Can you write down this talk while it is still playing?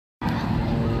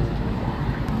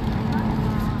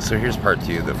So here's part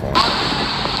 2 of the phone.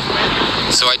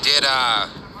 So I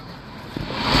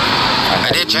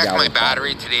did check my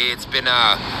battery today. It's been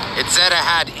it said I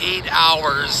had 8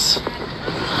 hours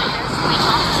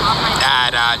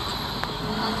at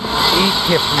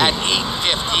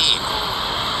 8:15.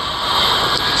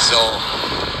 So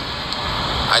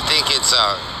I think it's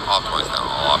optimized now.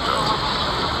 I'll optimize.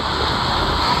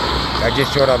 I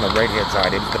just showed on the right hand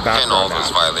side. It's the background. And all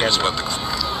those violators with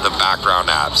the background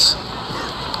apps.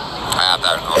 I have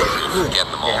that on proof,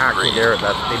 getting them all green. They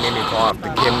made me call off. The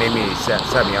kid made me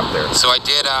set me up there. So I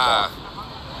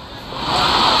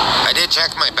did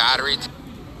check my battery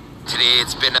today.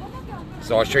 It's been.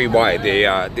 So I'll show you why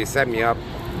they set me up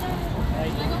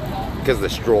because of the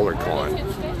stroller con.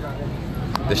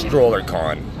 The stroller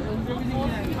con.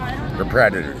 They're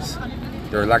predators.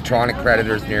 They're electronic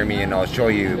predators near me, and I'll show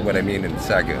you what I mean in a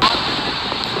second.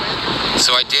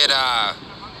 So I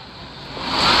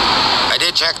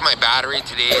did check my battery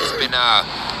today. It's been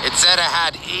it said I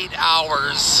had 8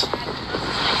 hours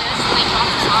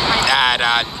at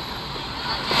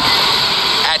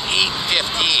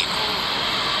 8:15.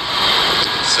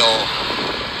 So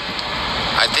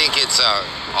I think it's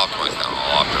optimized now.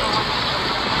 I'll optimize.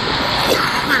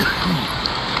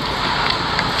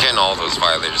 Getting all those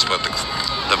violators with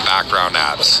the background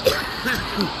apps.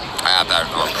 I have that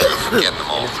on proof, getting them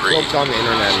all green. It's on the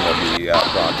internet and they'll be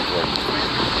brought to court.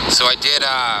 So I did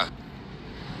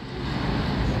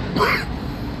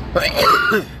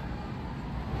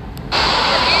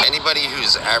anybody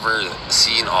who's ever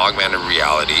seen augmented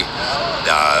reality,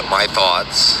 my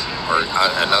thoughts or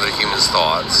another human's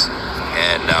thoughts,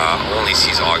 and only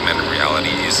sees augmented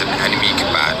reality is an enemy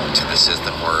combatant to the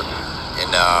system, or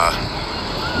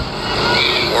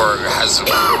has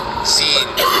seen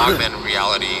augmented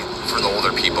reality for the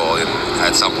older people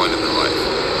at some point in their life,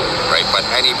 right? But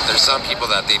there's some people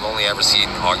that they've only ever seen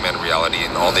augmented reality,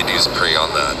 and all they do is prey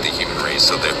on the human race.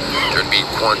 So they're being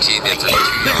quarantined if they're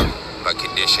too young, but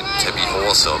conditioned to be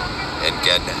wholesome and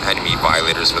get enemy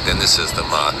violators within the system.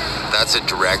 That's a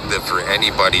directive for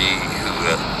anybody who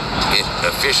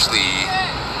officially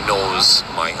knows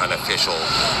my unofficial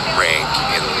rank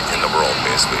in the world.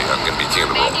 Basically, I'm going to be king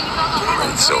of the world.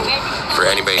 Right? So for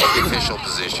anybody in official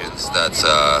positions, that's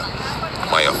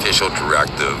my official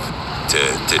directive to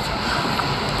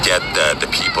get the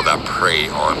people that prey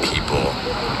on people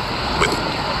with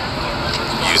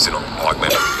using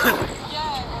augmented reality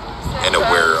and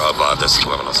aware of the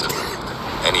subliminal system.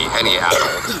 Any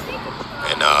adult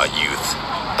and youth,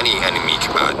 any enemy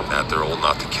combatant that they're old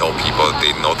enough to kill people,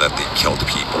 they know that they killed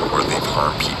people or they've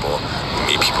harmed people,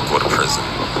 they made people go to prison,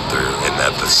 and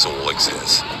that the soul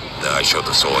exists. I showed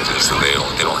the soul exists, so they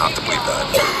don't have to believe that.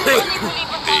 But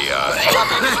they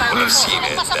would have seen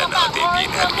it, then they'd be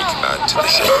an enemy combatant to the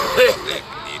system. They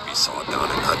need to be sought down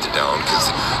and hunted down because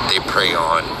they prey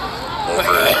on over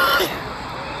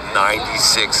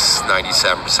 96-97%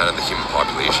 of the human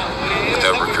population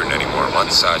without recruiting anymore.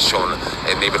 Once shown,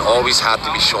 and they would always have to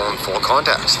be shown full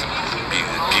context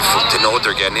to know what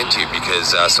they're getting into,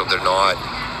 because so they're not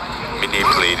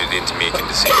manipulated into making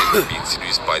decisions and being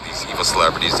seduced by these evil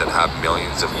celebrities that have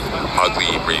millions of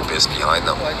ugly rapists behind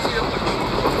them.